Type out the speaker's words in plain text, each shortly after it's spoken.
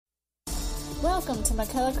Welcome to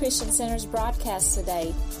McCullough Christian Center's broadcast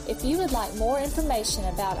today. If you would like more information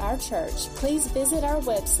about our church, please visit our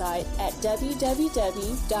website at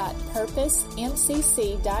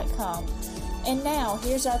www.purposemcc.com. And now,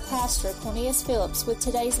 here's our pastor, Cornelius Phillips, with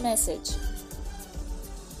today's message.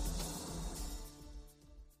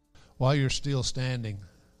 While you're still standing,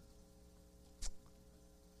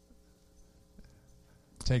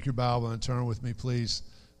 take your Bible and turn with me, please,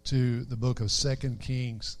 to the book of 2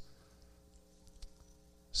 Kings.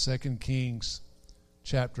 2 Kings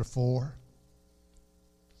chapter 4.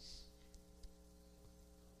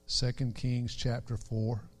 2 Kings chapter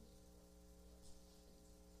 4.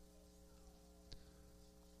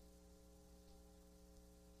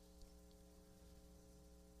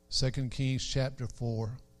 Second Kings chapter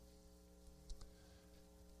 4.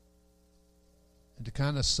 And to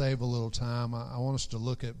kind of save a little time, I want us to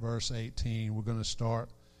look at verse 18. We're going to start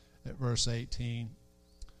at verse 18.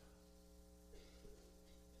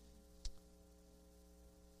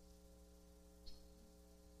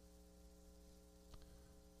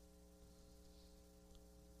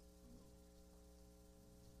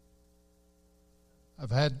 I've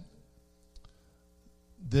had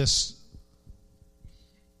this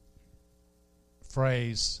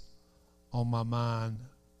phrase on my mind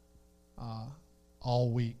all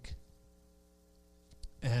week,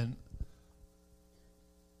 and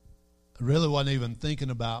I really wasn't even thinking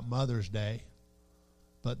about Mother's Day,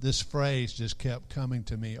 but this phrase just kept coming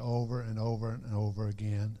to me over and over and over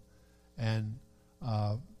again. And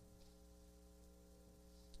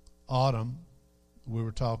Autumn, we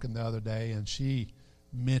were talking the other day, and she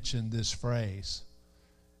mentioned this phrase,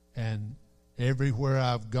 and everywhere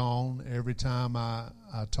I've gone, every time I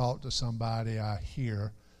talk to somebody, I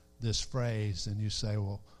hear this phrase, and you say,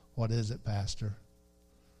 well, what is it, Pastor?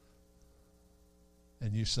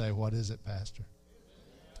 And you say, what is it, Pastor?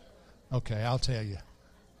 Okay, I'll tell you.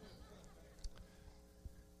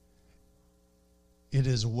 It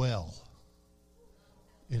is well.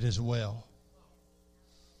 It is well.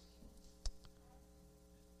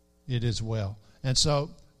 It is well. And so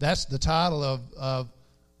that's the title of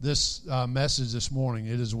this message this morning.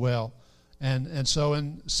 It is well. And so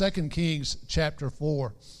in 2 Kings chapter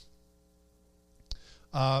 4,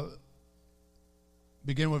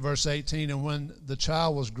 begin with verse 18. And when the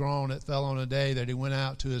child was grown, it fell on a day that he went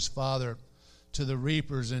out to his father to the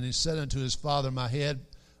reapers, and he said unto his father, my head,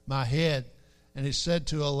 my head. And he said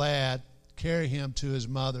to a lad, carry him to his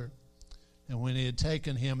mother. And when he had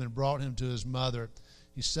taken him and brought him to his mother,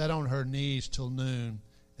 he sat on her knees till noon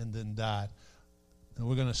and then died. And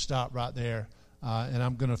we're going to stop right there, and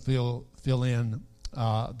I'm going to fill in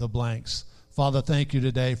the blanks. Father, thank you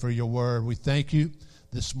today for your word. We thank you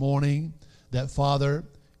this morning that, Father,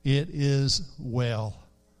 it is well.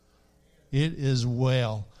 It is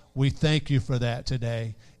well. We thank you for that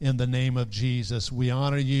today in the name of Jesus. We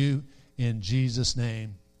honor you in Jesus'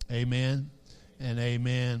 name. Amen and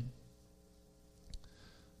amen.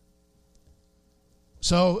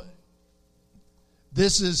 So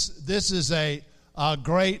this is a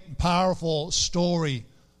great, powerful story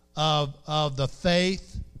of the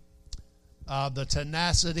faith, the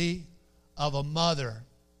tenacity of a mother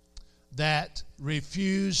that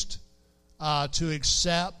refused to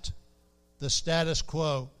accept the status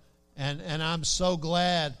quo. And I'm so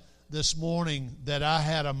glad this morning that I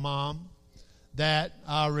had a mom that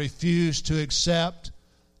refused to accept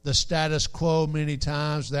the status quo many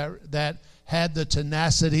times, that had the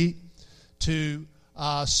tenacity to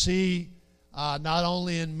see not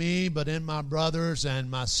only in me but in my brothers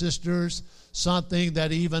and my sisters something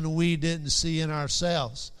that even we didn't see in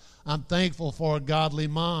ourselves. I'm thankful for a godly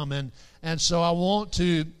mom, and so I want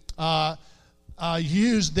to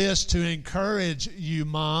use this to encourage you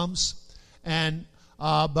moms, and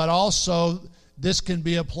but also this can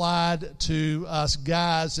be applied to us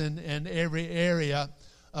guys in every area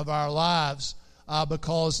of our lives.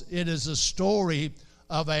 Because it is a story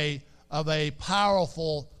of a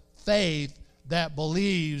powerful faith that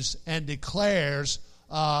believes and declares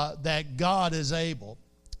that God is able.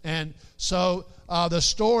 And so the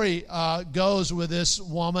story goes with this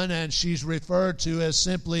woman, and she's referred to as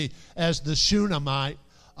simply as the Shunammite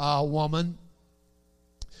woman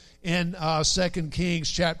in 2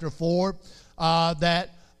 Kings chapter 4, that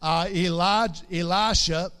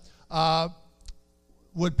Elisha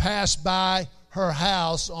would pass by her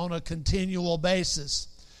house on a continual basis.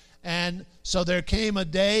 And so there came a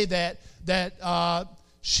day that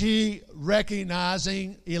she,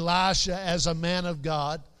 recognizing Elisha as a man of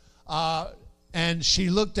God, and she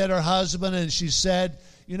looked at her husband and she said,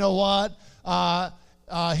 you know what,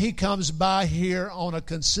 he comes by here on a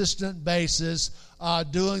consistent basis.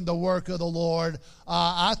 doing the work of the Lord,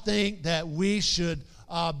 I think that we should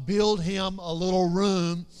build him a little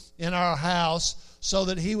room in our house so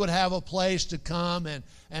that he would have a place to come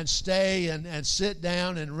and stay and sit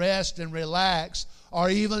down and rest and relax, or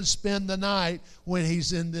even spend the night when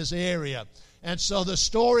he's in this area. And so the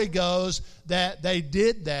story goes that they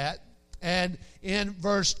did that. And in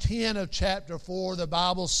verse 10 of chapter 4, the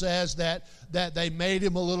Bible says that they made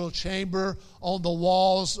him a little chamber on the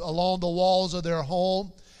walls, along the walls of their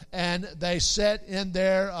home. And they set in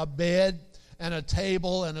there a bed and a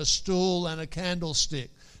table and a stool and a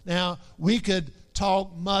candlestick. Now, we could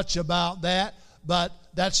talk much about that, but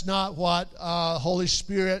that's not what Holy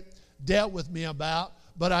Spirit dealt with me about.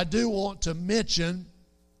 But I do want to mention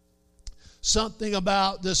something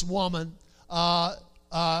about this woman,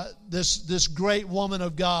 this great woman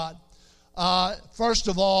of God. First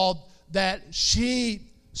of all, that she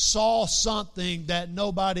saw something that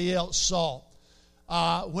nobody else saw.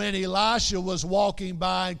 When Elisha was walking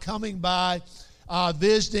by and coming by,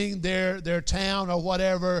 visiting their town or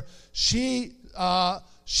whatever, she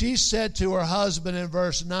said to her husband in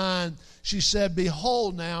verse 9, she said,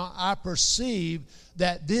 "Behold now, I perceive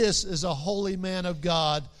that this is a holy man of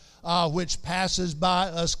God, which passes by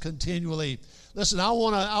us continually." Listen, I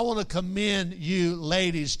want to commend you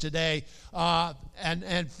ladies today,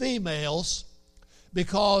 and females,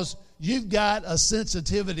 because you've got a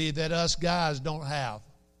sensitivity that us guys don't have.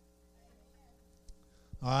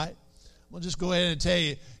 All right? I'll just go ahead and tell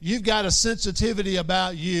you, you've got a sensitivity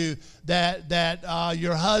about you that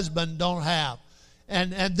your husband don't have.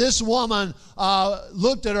 And this woman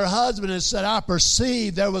looked at her husband and said, "I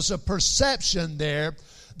perceive," there was a perception there,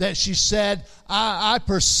 that she said, I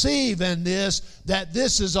perceive in this that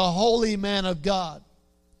this is a holy man of God.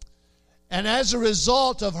 And as a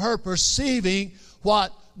result of her perceiving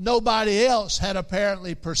what nobody else had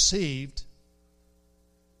apparently perceived,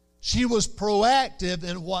 she was proactive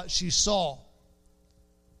in what she saw.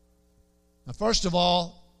 Now, first of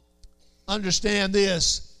all, understand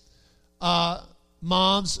this,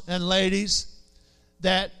 moms and ladies,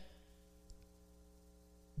 that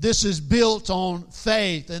this is built on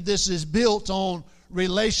faith, and this is built on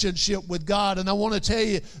relationship with God. And I want to tell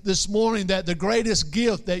you this morning that the greatest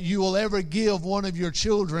gift that you will ever give one of your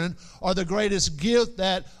children, or the greatest gift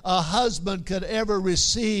that a husband could ever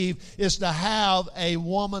receive, is to have a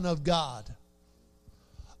woman of God.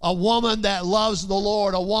 A woman that loves the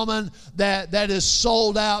Lord, a woman that is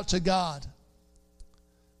sold out to God.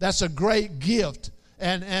 That's a great gift.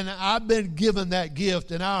 And I've been given that gift,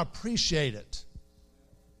 and I appreciate it.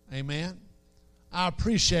 Amen. I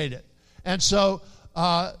appreciate it. And so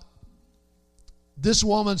this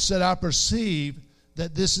woman said, "I perceive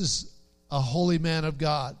that this is a holy man of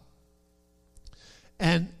God."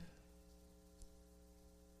 And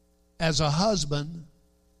as a husband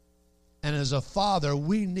and as a father,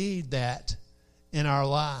 we need that in our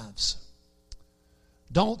lives.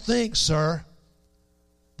 Don't think, sir,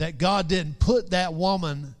 that God didn't put that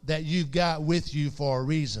woman that you've got with you for a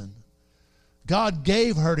reason. God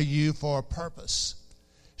gave her to you for a purpose.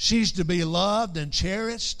 She's to be loved and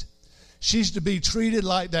cherished. She's to be treated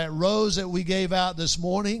like that rose that we gave out this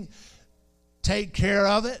morning. Take care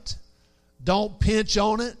of it. Don't pinch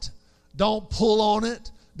on it. Don't pull on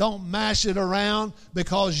it. Don't mash it around,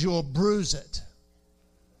 because you'll bruise it.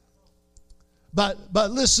 But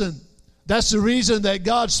listen, that's the reason that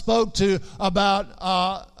God spoke to about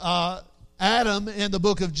Adam in the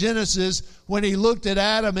book of Genesis, when he looked at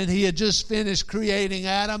Adam and he had just finished creating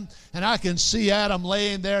Adam. And I can see Adam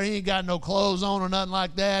laying there. He ain't got no clothes on or nothing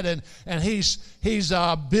like that. And he's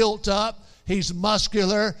built up. He's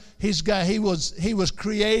muscular. He was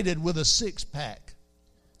created with a six-pack.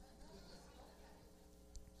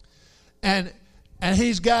 And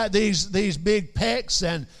he's got these big pecs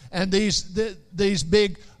and these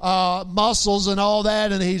big muscles and all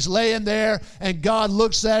that, and he's laying there, and God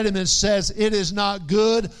looks at him and says, "It is not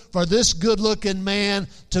good for this good-looking man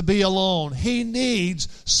to be alone." He needs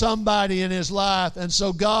somebody in his life. And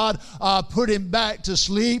so God put him back to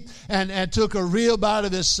sleep and took a rib out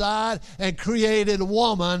of his side and created a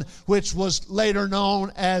woman, which was later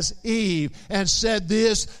known as Eve, and said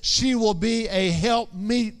this, "She will be a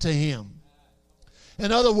helpmeet to him."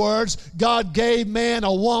 In other words, God gave man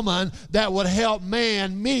a woman that would help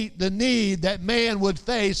man meet the need that man would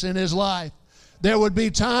face in his life. There would be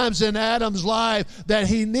times in Adam's life that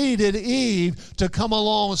he needed Eve to come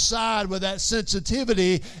alongside with that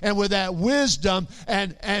sensitivity and with that wisdom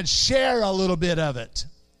and share a little bit of it.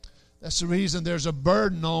 That's the reason there's a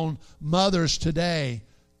burden on mothers today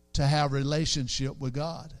to have a relationship with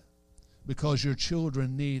God, because your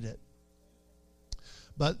children need it.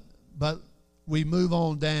 But we move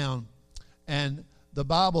on down, and the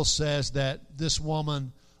Bible says that this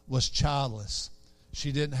woman was childless.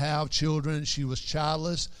 She didn't have children. She was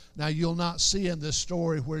childless. Now, you'll not see in this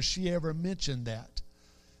story where she ever mentioned that.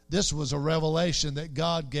 This was a revelation that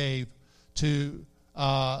God gave to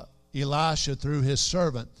Elisha through his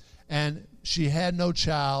servant. And she had no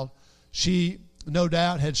child. She, no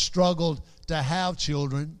doubt, had struggled to have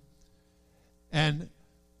children and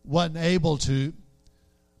wasn't able to.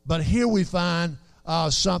 But here we find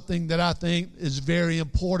something that I think is very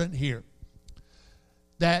important here.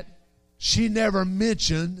 That she never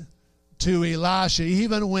mentioned to Elisha,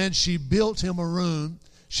 even when she built him a room,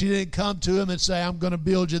 she didn't come to him and say, I'm going to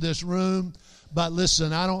build you this room, but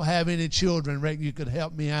listen, I don't have any children. Reckon you could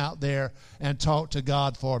help me out there and talk to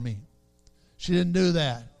God for me. She didn't do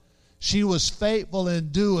that. She was faithful in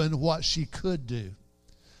doing what she could do.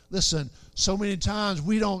 Listen, so many times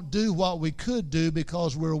we don't do what we could do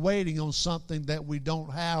because we're waiting on something that we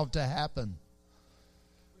don't have to happen.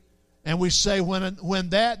 And we say, when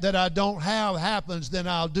that I don't have happens, then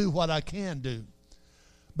I'll do what I can do.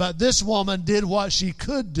 But this woman did what she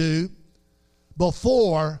could do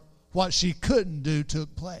before what she couldn't do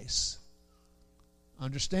took place.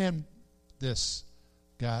 Understand this,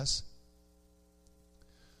 guys.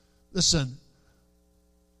 Listen,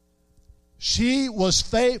 she was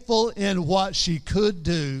faithful in what she could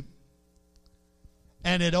do,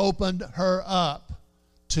 and it opened her up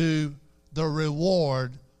to the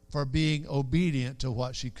reward for being obedient to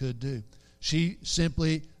what she could do. She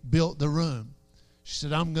simply built the room. She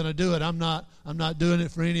said, I'm going to do it. I'm not doing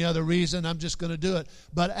it for any other reason. I'm just going to do it.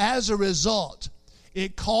 But as a result,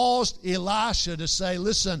 it caused Elisha to say,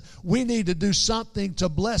 listen, we need to do something to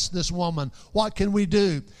bless this woman. What can we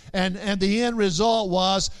do? And the end result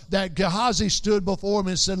was that Gehazi stood before him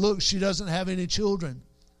and said, look, she doesn't have any children.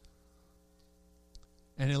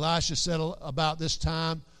 And Elisha said, about this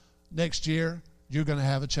time next year, you're going to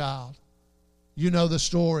have a child. You know the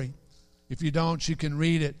story. If you don't, you can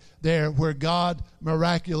read it there, where God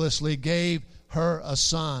miraculously gave her a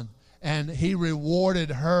son, and he rewarded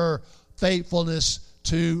her faithfulness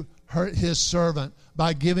to his servant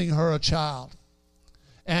by giving her a child.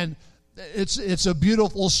 And it's a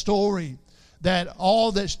beautiful story that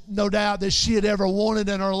all that, no doubt, that she had ever wanted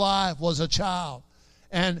in her life was a child.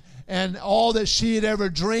 And all that she had ever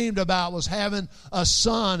dreamed about was having a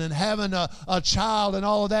son and having a child and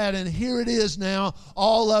all of that. And here it is now.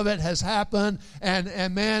 All of it has happened.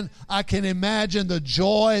 And man, I can imagine the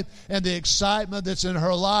joy and the excitement that's in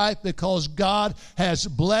her life because God has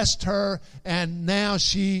blessed her. And now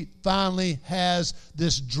she finally has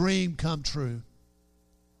this dream come true.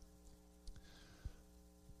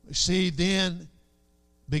 See, then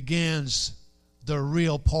begins the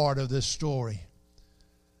real part of this story.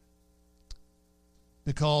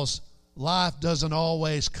 Because life doesn't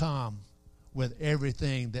always come with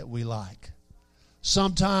everything that we like.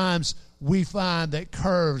 Sometimes we find that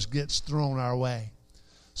curves gets thrown our way.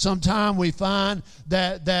 Sometimes we find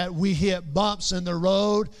that we hit bumps in the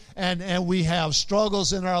road and we have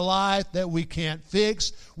struggles in our life that we can't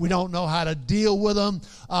fix. We don't know how to deal with them.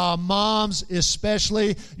 Moms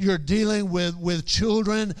especially, you're dealing with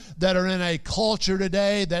children that are in a culture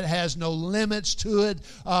today that has no limits to it.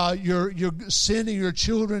 You're sending your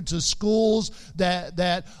children to schools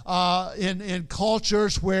that in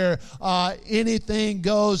cultures where anything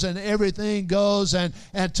goes and everything goes. And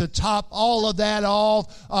to top all of that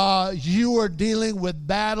off, you are dealing with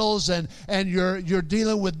battles and you're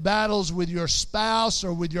dealing with battles with your spouse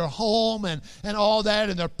or with your home and all that,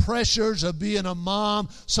 and the pressures of being a mom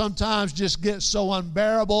sometimes just get so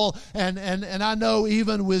unbearable. And I know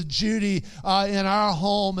even with Judy in our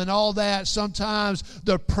home and all that, sometimes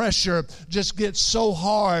the pressure just gets so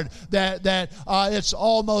hard that it's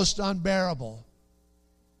almost unbearable.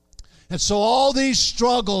 And so all these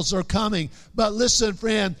struggles are coming. But listen,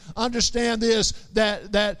 friend, understand this,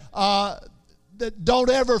 that don't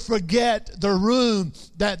ever forget the room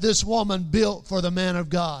that this woman built for the man of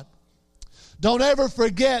God. Don't ever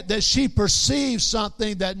forget that she perceived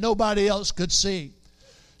something that nobody else could see.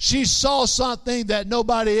 She saw something that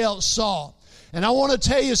nobody else saw. And I want to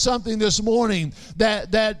tell you something this morning,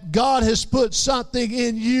 that God has put something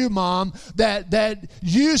in you, Mom, that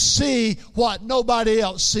you see what nobody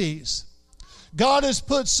else sees. God has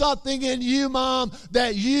put something in you, Mom,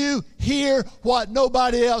 that you hear what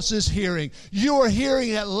nobody else is hearing. You are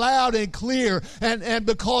hearing it loud and clear, and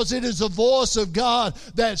because it is the voice of God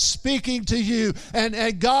that's speaking to you,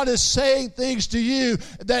 and God is saying things to you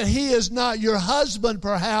that He is not, your husband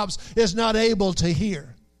perhaps, is not able to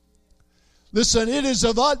hear. Listen, it is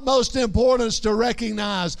of utmost importance to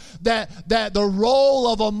recognize that the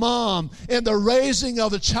role of a mom in the raising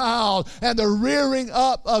of a child and the rearing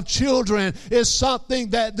up of children is something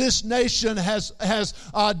that this nation has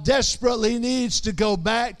desperately needs to go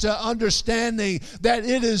back to understanding that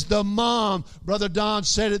it is the mom. Brother Don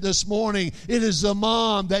said it this morning. It is the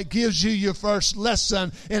mom that gives you your first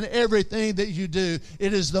lesson in everything that you do.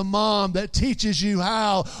 It is the mom that teaches you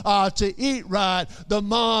how to eat right. The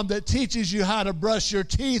mom that teaches you how to brush your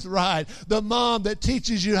teeth right. The mom that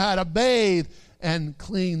teaches you how to bathe and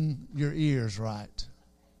clean your ears right.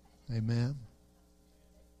 Amen.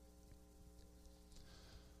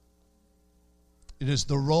 It is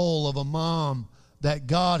the role of a mom that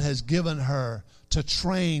God has given her to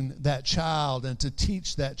train that child and to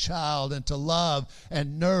teach that child and to love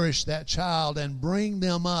and nourish that child and bring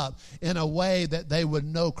them up in a way that they would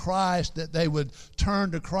know Christ, that they would turn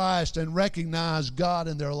to Christ and recognize God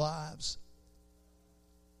in their lives.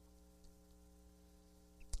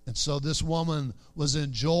 And so this woman was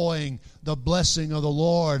enjoying the blessing of the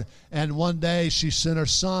Lord. And one day she sent her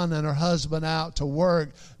son and her husband out to work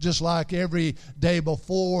just like every day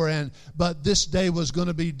before. But this day was going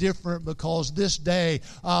to be different because this day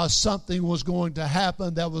something was going to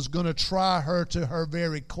happen that was going to try her to her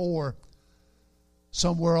very core.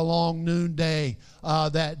 Somewhere along noonday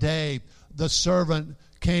that day, the servant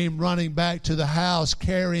came running back to the house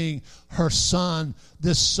carrying her son,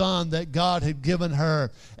 this son that God had given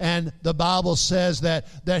her. And the Bible says that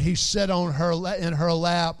he sat on her in her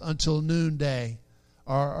lap until noonday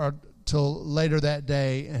or till later that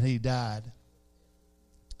day, and he died.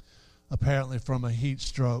 Apparently from a heat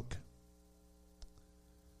stroke.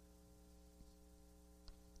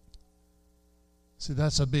 See,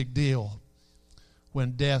 that's a big deal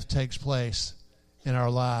when death takes place in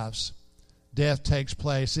our lives. Death takes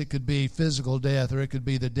place. It could be physical death, or it could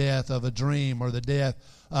be the death of a dream, or the death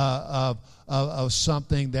of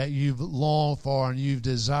something that you've longed for and you've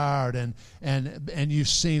desired, and you've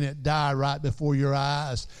seen it die right before your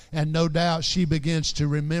eyes. And no doubt she begins to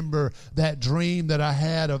remember that dream that I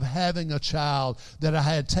had of having a child that I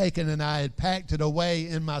had taken, and I had packed it away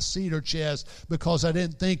in my cedar chest because I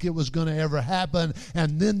didn't think it was going to ever happen.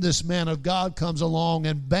 And then this man of God comes along,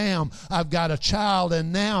 and bam, I've got a child.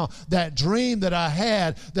 And now that dream that I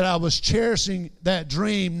had, that I was cherishing that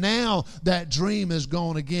dream, now that dream is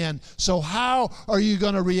gone again. So how are you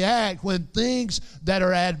going to react when things that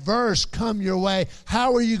are adverse come your way?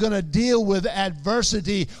 How are you going to deal with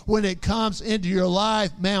adversity when it comes into your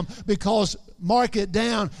life, ma'am? Because, mark it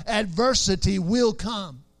down, adversity will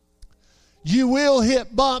come. You will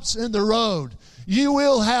hit bumps in the road. You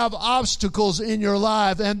will have obstacles in your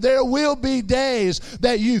life, and there will be days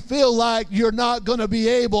that you feel like you're not going to be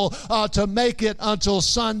able to make it until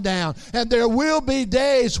sundown. And there will be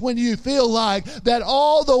days when you feel like that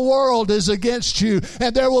all the world is against you.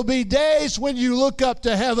 And there will be days when you look up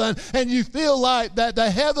to heaven and you feel like that the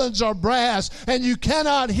heavens are brass and you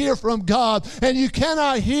cannot hear from God, and you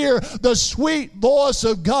cannot hear the sweet voice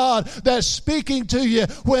of God that's speaking to you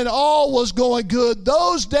when all was going good.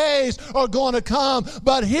 Those days are going to come.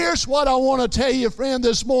 But here's what I want to tell you, friend,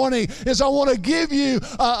 this morning is I want to give you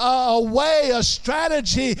a way, a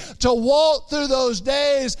strategy to walk through those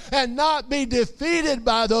days and not be defeated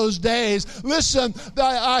by those days. Listen,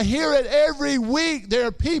 I hear it every week. There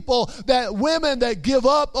are women that give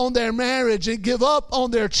up on their marriage and give up on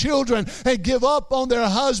their children and give up on their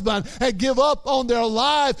husband and give up on their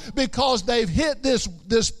life because they've hit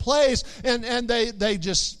this place and they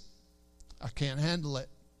just, I can't handle it.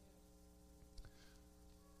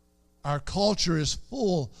 Our culture is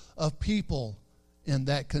full of people in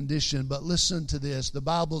that condition. But listen to this. The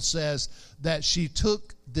Bible says that she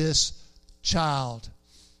took this child.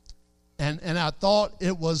 And I thought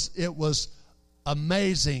it was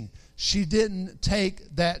amazing. She didn't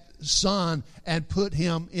take that son and put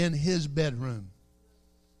him in his bedroom.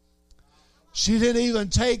 She didn't even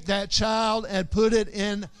take that child and put it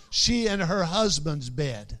in she and her husband's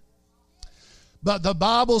bed. But the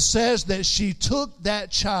Bible says that she took that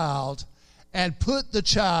child and put the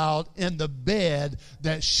child in the bed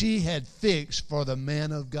that she had fixed for the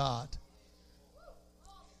man of God.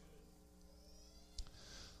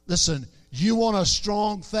 Listen, you want a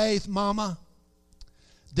strong faith, mama?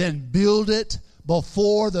 Then build it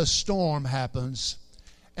before the storm happens,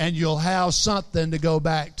 and you'll have something to go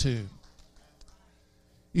back to.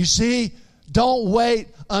 You see, don't wait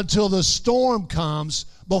until the storm comes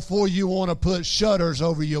before you want to put shutters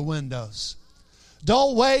over your windows.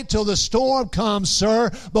 Don't wait till the storm comes,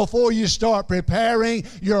 sir, before you start preparing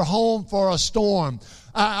your home for a storm.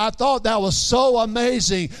 I thought that was so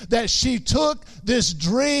amazing that she took this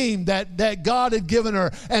dream that God had given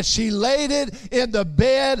her and she laid it in the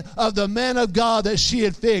bed of the man of God that she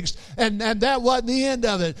had fixed. And that wasn't the end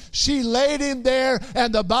of it. She laid him there,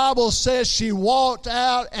 and the Bible says she walked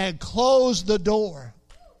out and closed the door.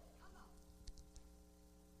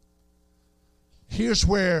 Here's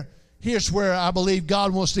where I believe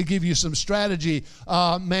God wants to give you some strategy,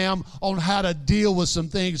 ma'am, on how to deal with some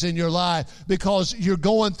things in your life, because you're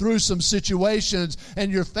going through some situations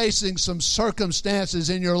and you're facing some circumstances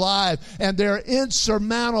in your life, and they're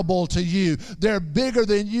insurmountable to you. They're bigger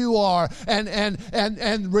than you are,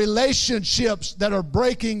 and relationships that are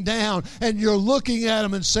breaking down, and you're looking at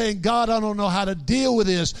them and saying, God, I don't know how to deal with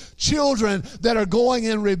this. Children that are going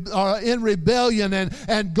in rebellion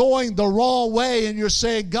and going the wrong way, and you're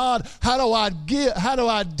saying, God, how do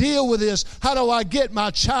I deal with this? How do I get my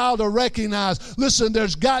child to recognize? Listen,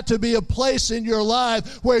 there's got to be a place in your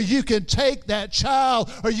life where you can take that child,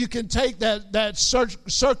 or you can take that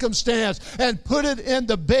circumstance and put it in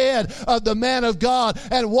the bed of the man of God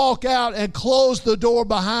and walk out and close the door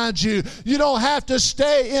behind you. You don't have to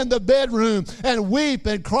stay in the bedroom and weep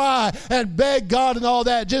and cry and beg God and all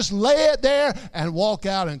that. Just lay it there and walk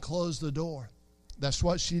out and close the door. That's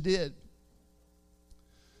what she did.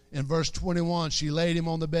 In verse 21, she laid him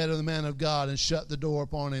on the bed of the man of God and shut the door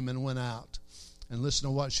upon him and went out. And listen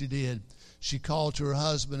to what she did. She called to her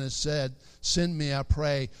husband and said, send me, I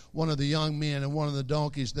pray, one of the young men and one of the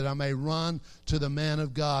donkeys, that I may run to the man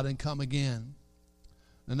of God and come again.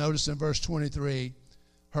 Now notice in verse 23,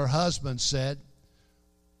 her husband said,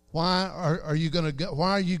 why are you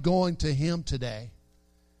going to him today?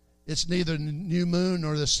 It's neither new moon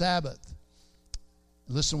nor the Sabbath.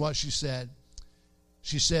 Listen to what she said.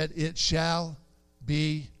 She said, it shall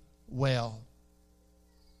be well.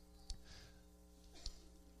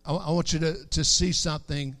 I want you to see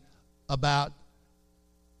something about,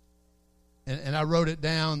 and I wrote it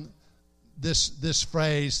down, this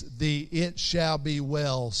phrase, the it shall be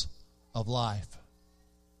wells of life.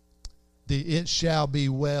 The it shall be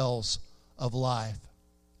wells of life.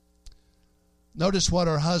 Notice what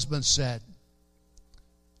her husband said.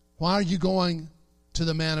 Why are you going to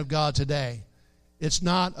the man of God today? It's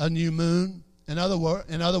not a new moon. In other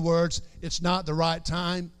words, it's not the right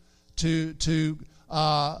time to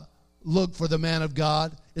look for the man of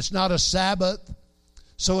God. It's not a Sabbath,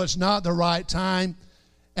 so it's not the right time.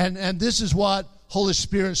 And this is what Holy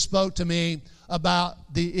Spirit spoke to me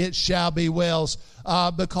about the it shall be wells,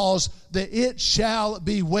 because the it shall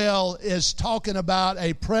be well is talking about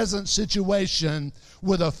a present situation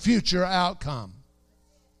with a future outcome.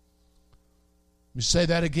 Let me say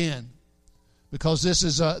that again, because this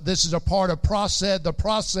is a part of the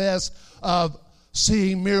process of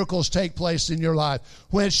seeing miracles take place in your life.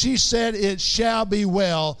 When she said it shall be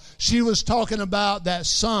well, she was talking about that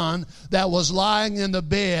son that was lying in the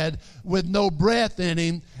bed with no breath in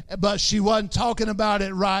him, but she wasn't talking about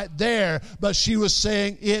it right there, but she was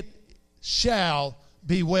saying it shall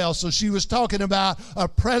be well. So she was talking about a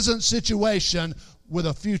present situation with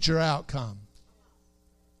a future outcome.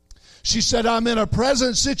 She said, I'm in a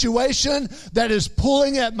present situation that is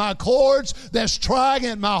pulling at my cords, that's trying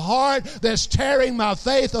at my heart, that's tearing my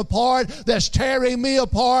faith apart, that's tearing me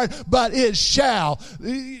apart, but it shall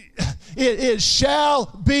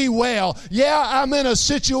be well. Yeah, I'm in a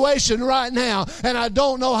situation right now, and I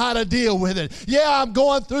don't know how to deal with it. Yeah, I'm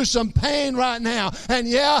going through some pain right now, and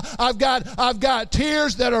yeah, I've got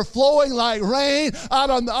tears that are flowing like rain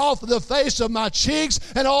off the face of my cheeks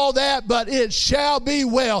and all that, but it shall be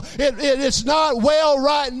well. It's not well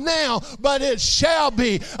right now, but it shall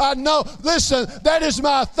be. I know. Listen, that is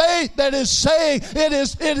my faith that is saying it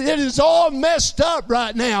is all messed up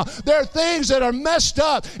right now. There are things that are messed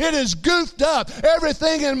up. It is goofed up.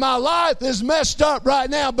 Everything in my life is messed up right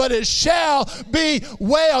now, but it shall be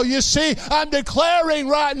well. You see, I'm declaring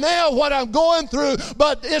right now what I'm going through,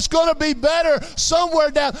 but it's going to be better somewhere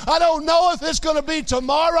down. I don't know if it's going to be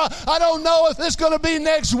tomorrow. I don't know if it's going to be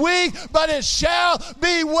next week, but it shall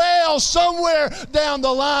be well somewhere down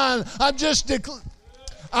the line. I'm just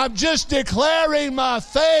declaring my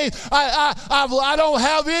faith. I don't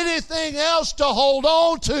have anything else to hold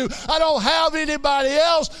on to. I don't have anybody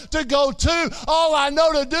else to go to. All I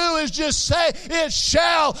know to do is just say, it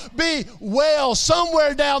shall be well.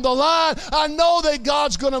 Somewhere down the line, I know that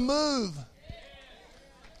God's going to move.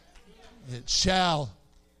 It shall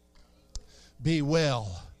be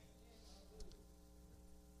well.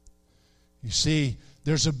 You see,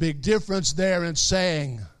 there's a big difference there in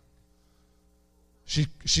saying,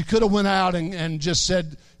 She could have went out and just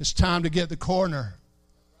said, it's time to get the coroner.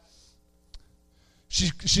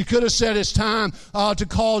 She could have said it's time to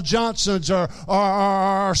call Johnson's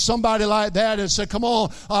or somebody like that and say, come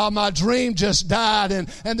on, my dream just died and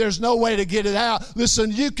there's no way to get it out. Listen,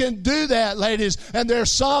 you can do that, ladies. And there's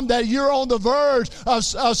some that you're on the verge of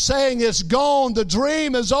saying it's gone. The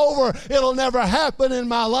dream is over. It'll never happen in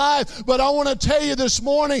my life. But I want to tell you this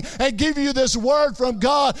morning and give you this word from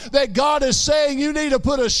God that God is saying you need to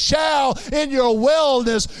put a shall in your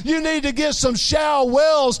wellness. You need to get some shall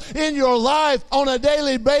wells in your life on a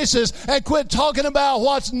daily basis and quit talking about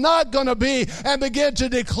what's not going to be and begin to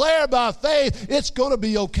declare by faith it's going to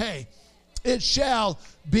be okay. It shall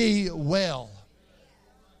be well.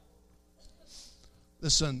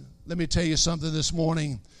 Listen, let me tell you something this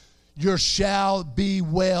morning. Your shall be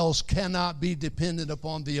wells cannot be dependent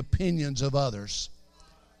upon the opinions of others.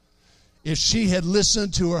 If she had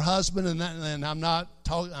listened to her husband, and I'm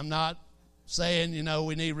not saying,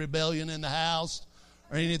 we need rebellion in the house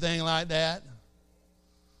or anything like that.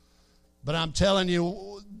 But I'm telling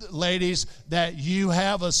you, ladies, that you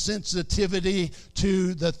have a sensitivity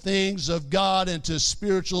to the things of God and to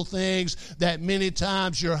spiritual things that many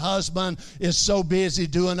times your husband is so busy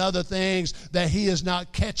doing other things that he is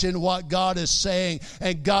not catching what God is saying.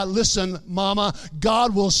 And God, listen, mama,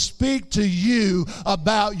 God will speak to you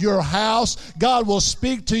about your house. God will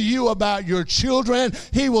speak to you about your children.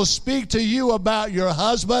 He will speak to you about your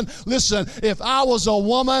husband. Listen, if I was a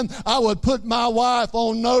woman, I would put my wife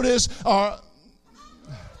on notice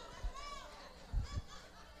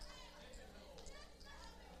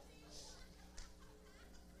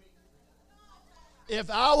If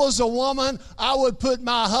I was a woman, I would put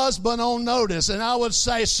my husband on notice and I would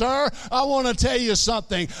say, sir, I want to tell you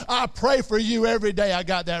something. I pray for you every day. I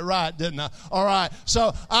got that right, didn't I? All right.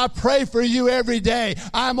 So I pray for you every day.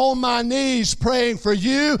 I'm on my knees praying for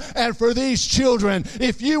you and for these children.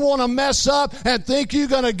 If you want to mess up and think you're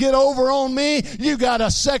going to get over on me, you got a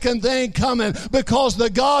second thing coming, because the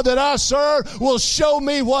God that I serve will show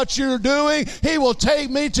me what you're doing. He will take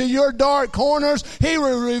me to your dark corners. He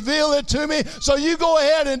will reveal it to me. So you go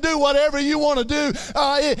ahead and do whatever you want to do.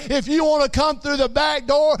 If you want to come through the back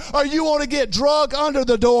door or you want to get drug under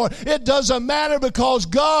the door, it doesn't matter, because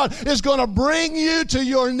God is going to bring you to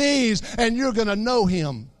your knees and you're going to know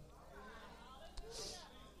Him.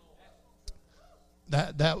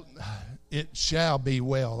 That it shall be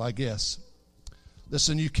well, I guess.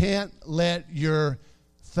 Listen, you can't let your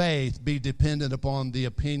faith be dependent upon the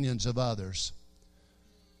opinions of others.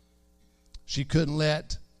 She couldn't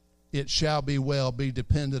let it shall be well be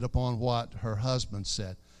dependent upon what her husband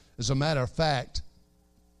said. As a matter of fact,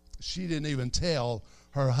 she didn't even tell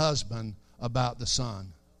her husband about the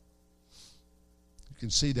son. You can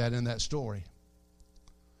see that in that story.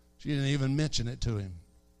 She didn't even mention it to him.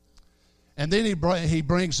 And then he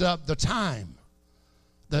brings up the time.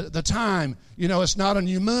 The time, it's not a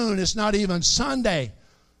new moon. It's not even Sunday.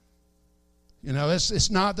 It's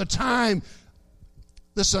not the time.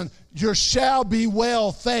 Listen, your shall be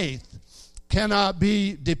well faith cannot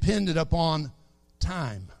be dependent upon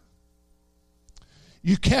time.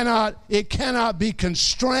 It cannot be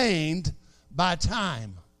constrained by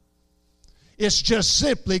time. It's just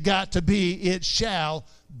simply got to be, it shall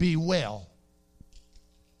be well.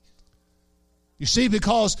 You see,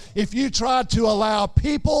 because if you try to allow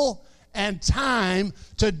people and time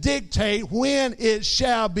to dictate when it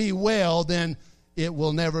shall be well, then it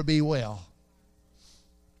will never be well.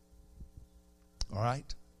 All right?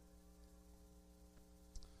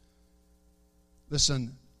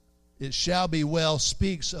 Listen, it shall be well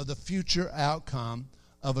speaks of the future outcome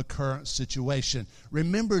of a current situation.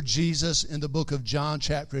 Remember Jesus in the book of John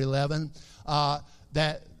chapter 11,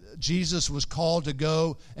 that Jesus was called to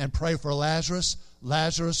go and pray for Lazarus.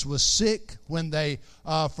 Lazarus was sick when the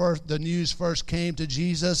news first came to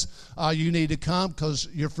Jesus. You need to come because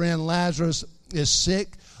your friend Lazarus is sick.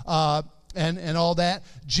 And all that.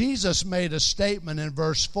 Jesus made a statement in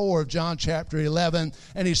verse 4 of John chapter 11,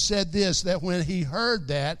 and he said this, that when he heard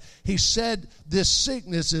that, he said, this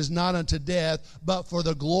sickness is not unto death, but for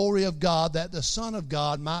the glory of God, that the Son of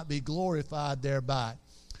God might be glorified thereby.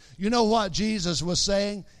 You know what Jesus was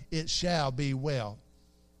saying? It shall be well.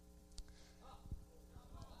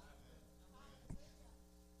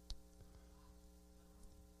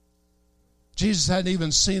 Jesus hadn't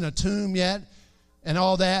even seen a tomb yet and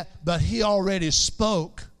all that, but he already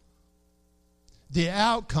spoke the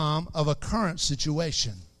outcome of a current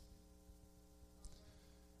situation.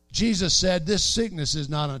 Jesus said, this sickness is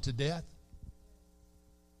not unto death.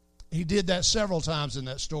 He did that several times in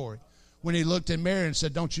that story. When he looked at Mary and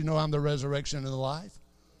said, don't you know I'm the resurrection and the life?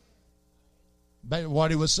 But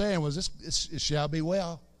what he was saying was, it shall be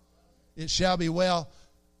well. It shall be well.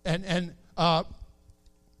 And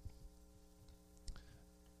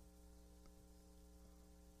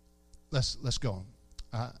let's go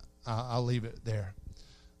on. I'll leave it there.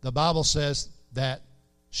 The Bible says that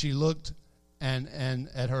she looked and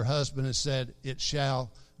at her husband and said, it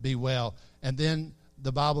shall be well. And then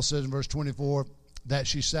the Bible says in verse 24 that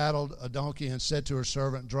she saddled a donkey and said to her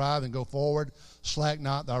servant, drive and go forward. Slack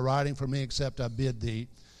not thy riding for me, except I bid thee.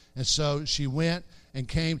 And so she went and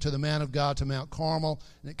came to the man of God to Mount Carmel.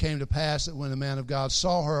 And it came to pass that when the man of God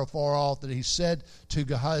saw her afar off, that he said to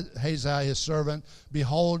Gehazi his servant,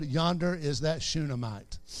 behold, yonder is that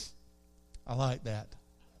Shunammite. I like that.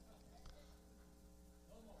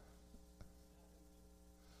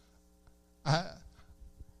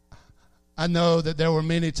 I know that there were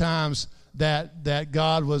many times that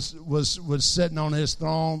God was sitting on his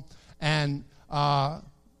throne, and my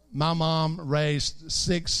mom raised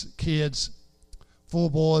 6 kids, 4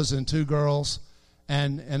 boys and 2 girls,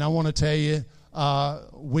 and I want to tell you,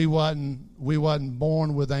 we wasn't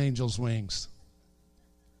born with angels' wings.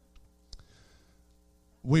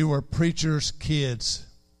 We were preachers' kids.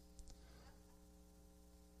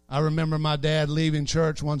 I remember my dad leaving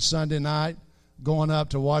church one Sunday night, going up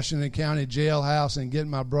to Washington County jailhouse and getting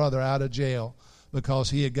my brother out of jail because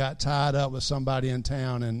he had got tied up with somebody in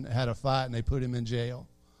town and had a fight, and they put him in jail.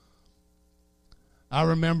 I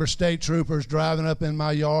remember state troopers driving up in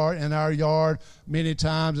our yard many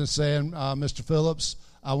times and saying, Mr. Phillips,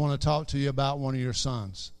 I want to talk to you about one of your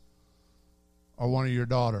sons or one of your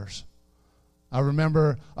daughters. I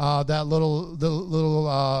remember that little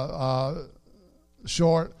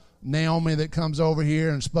short Naomi that comes over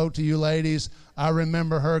here and spoke to you ladies. I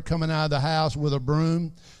remember her coming out of the house with a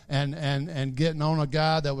broom and getting on a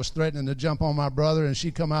guy that was threatening to jump on my brother, and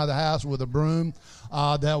she come out of the house with a broom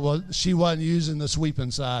she wasn't using the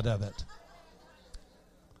sweeping side of it.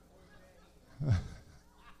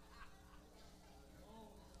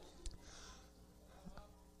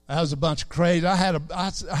 That was a bunch of crazy. I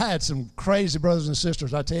had some crazy brothers and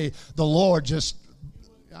sisters. I tell you, the Lord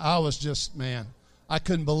man, I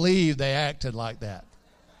couldn't believe they acted like that.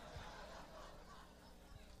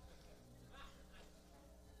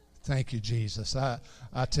 Thank you, Jesus. I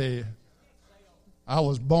tell you, I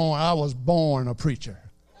was born a preacher.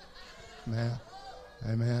 Man.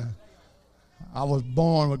 Amen. I was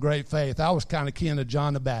born with great faith. I was kind of kin to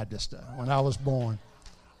John the Baptist when I was born.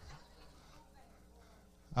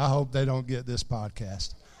 I hope they don't get this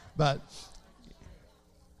podcast. But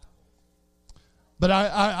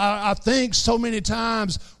I think so many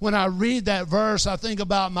times when I read that verse, I think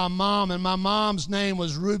about my mom, and my mom's name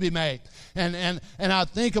was Ruby Mae. And I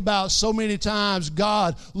think about so many times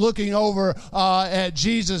God looking over at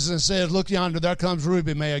Jesus and says, look yonder, there comes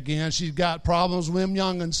Ruby Mae again. She's got problems with them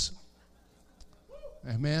young'uns.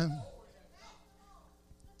 Amen.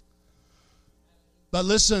 But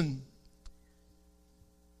listen,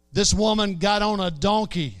 this woman got on a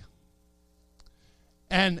donkey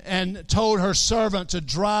and told her servant to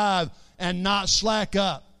drive and not slack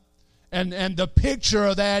up. And the picture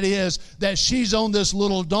of that is that she's on this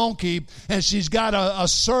little donkey, and she's got a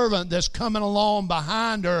servant that's coming along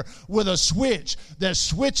behind her with a switch that's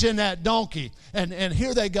switching that donkey. And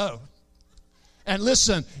here they go. And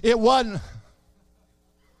listen, it wasn't...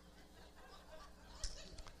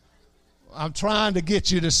 I'm trying to get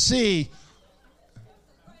you to see.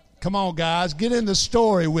 Come on, guys, get in the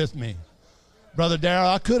story with me. Brother Darrell,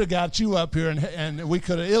 I could have got you up here and we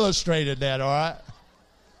could have illustrated that, all right?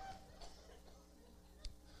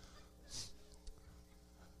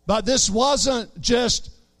 But this wasn't just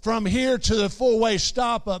from here to the four-way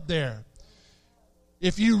stop up there.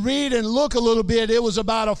 If you read and look a little bit, it was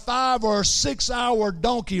about a 5 or 6 hour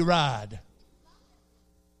donkey ride.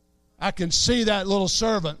 I can see that little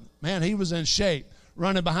servant. Man, he was in shape,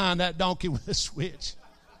 running behind that donkey with a switch.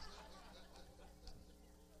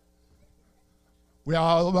 We're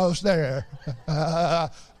almost there.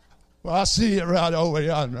 Well, I see it right over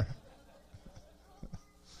yonder.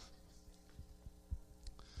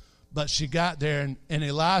 But she got there, and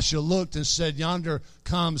Elisha looked and said, yonder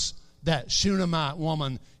comes that Shunammite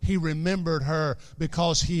woman. He remembered her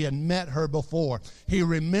because he had met her before. He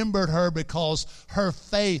remembered her because her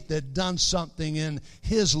faith had done something in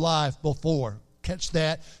his life before. Catch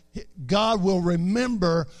that? God will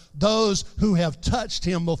remember those who have touched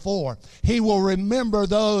him before. He will remember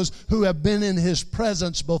those who have been in his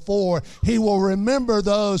presence before. He will remember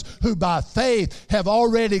those who by faith have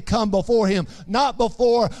already come before him. Not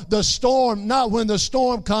before the storm, not when the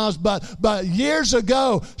storm comes, but years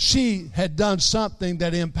ago she had done something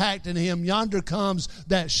that impacted him. Yonder comes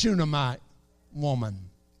that Shunammite. woman.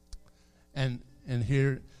 And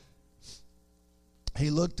here he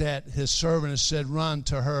looked at his servant and said, run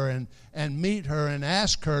to her and meet her and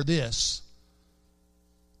ask her this.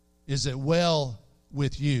 Is it well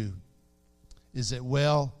with you? Is it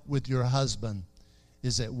well with your husband?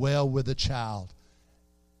 Is it well with the child?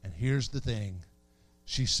 And here's the thing.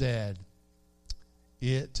 She said,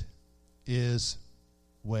 it is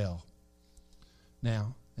well.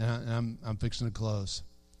 Now, and I'm fixing to close.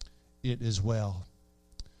 It is well.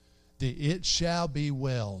 The it shall be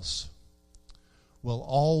wells will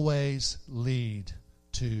always lead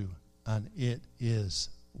to an it is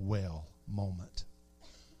well moment.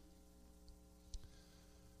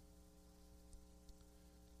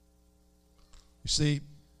 You see,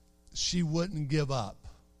 she wouldn't give up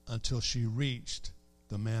until she reached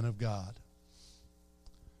the man of God.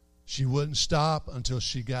 She wouldn't stop until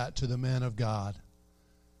she got to the man of God.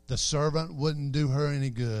 The servant wouldn't do her any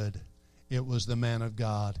good. It was the man of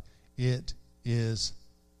God. It is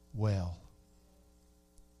well.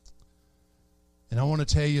 And I want to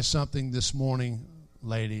tell you something this morning,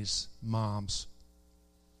 ladies, moms.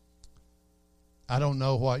 I don't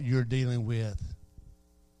know what you're dealing with.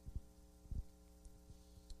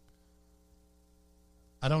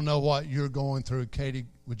 I don't know what you're going through. Katie,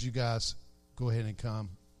 would you guys go ahead and come?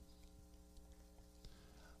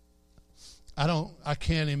 I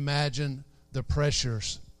can't imagine the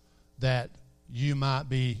pressures that you might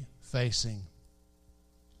be facing.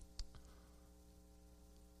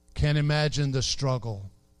 Can't imagine the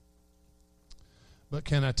struggle. But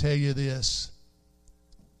can I tell you this?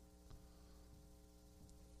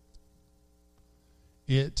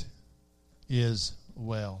 It is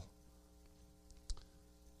well.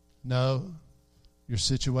 No, your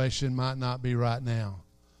situation might not be right now,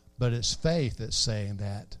 but it's faith that's saying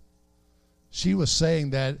that. She was saying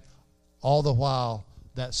that all the while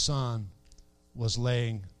that son was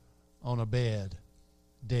laying on a bed,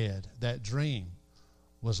 dead. That dream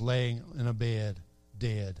was laying in a bed,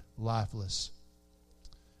 dead, lifeless.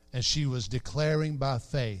 And she was declaring by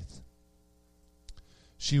faith.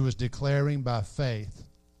 She was declaring by faith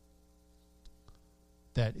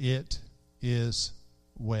that it is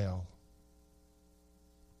well.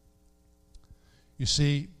 You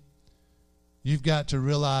see, you've got to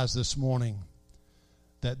realize this morning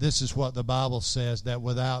that this is what the Bible says, that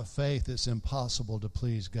without faith it's impossible to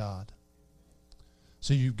please God.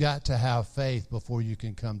 So you've got to have faith before you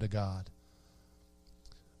can come to God.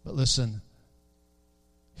 But listen,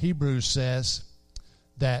 Hebrews says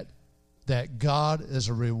that God is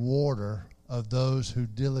a rewarder of those who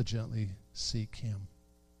diligently seek Him.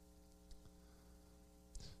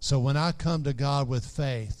 So when I come to God with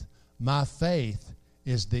faith, my faith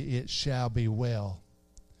is the it shall be well.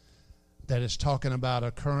 That is talking about a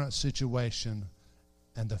current situation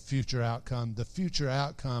and the future outcome. The future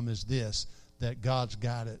outcome is this, that God's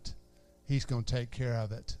got it. He's going to take care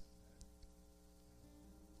of it.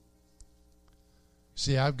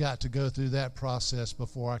 See, I've got to go through that process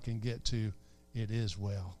before I can get to it is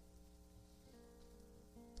well.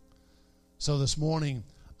 So this morning,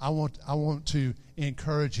 I want to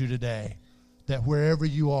encourage you today that wherever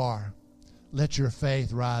you are, let your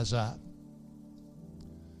faith rise up.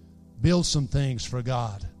 Build some things for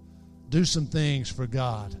God. Do some things for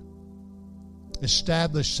God.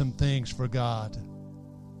 Establish some things for God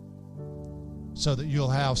so that you'll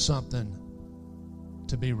have something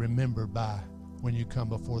to be remembered by when you come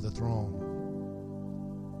before the throne.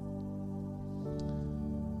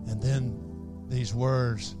 And then these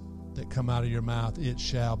words that come out of your mouth, it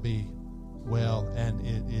shall be well, and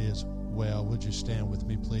it is well. Would you stand with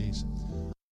me, please?